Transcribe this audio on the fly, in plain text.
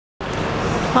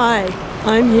Hi,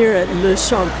 I'm here at Le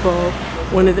Champo,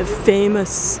 one of the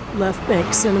famous left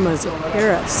bank cinemas of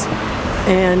Paris,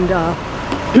 and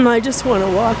I just want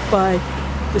to walk by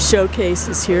the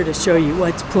showcases here to show you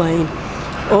what's playing.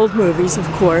 Old movies, of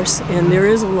course, and there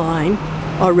is a line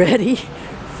already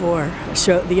for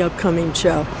the upcoming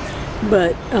show.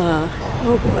 But,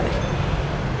 oh boy,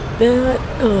 that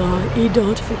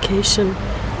Identification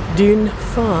d'une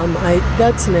Femme,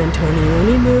 that's an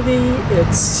Antonioni movie.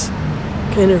 It's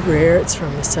kind of rare. It's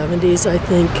from the 70s, I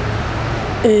think.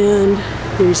 And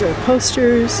these are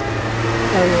posters.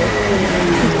 I will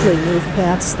quickly move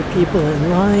past the people in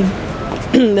line.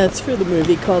 That's for the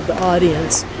movie called The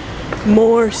Audience.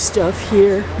 More stuff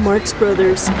here. Marx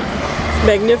Brothers,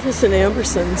 Magnificent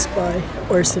Ambersons by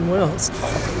Orson Welles.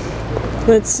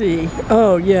 Let's see.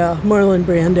 Oh yeah, Marlon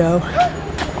Brando.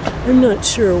 I'm not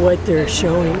sure what they're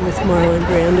showing with Marlon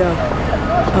Brando.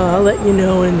 I'll let you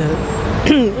know in the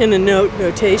in a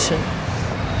notation.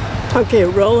 Okay,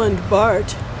 Roland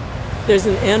Barthes. There's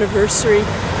an anniversary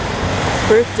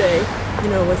birthday,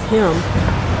 with him.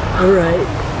 All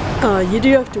right. You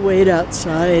do have to wait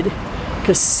outside.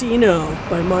 Casino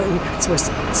by Martin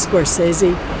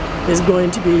Scorsese is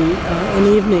going to be an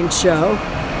evening show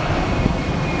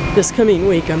this coming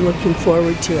week. I'm looking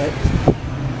forward to it.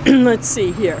 Let's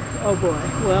see here. Oh boy.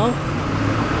 Well,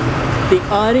 The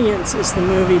Audience is the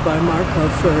movie by Marco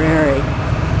Ferreri.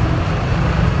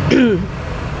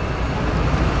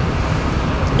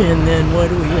 And then what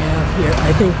do we have here?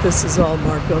 I think this is all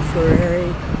Marco Ferreri.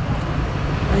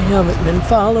 I haven't been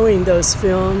following those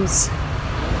films.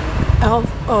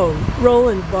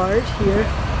 Roland Barthes here.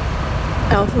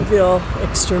 Alphaville,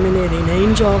 Exterminating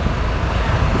Angel.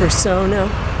 Persona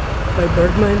by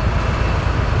Bergman.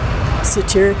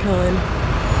 Satyricon,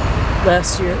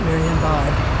 Last Year at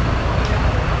Marienbad.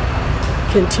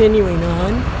 Continuing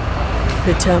on,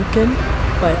 Potemkin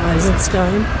by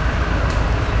Eisenstein.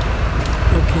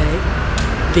 Okay,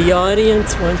 The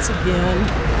Audience once again.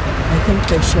 I think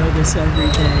they show this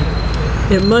every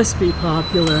day. It must be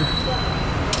popular,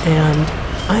 and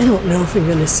I don't know if I'm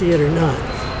going to see it or not.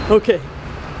 Okay,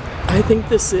 I think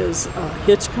this is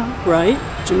Hitchcock, right?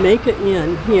 Jamaica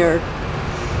Inn here.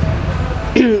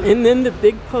 And then the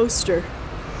big poster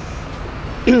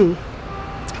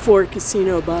for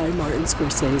Casino by Martin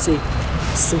Scorsese.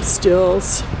 Some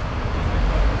stills.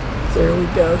 There we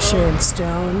go, Sharon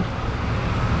Stone.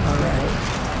 All right.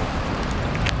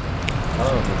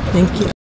 Thank you.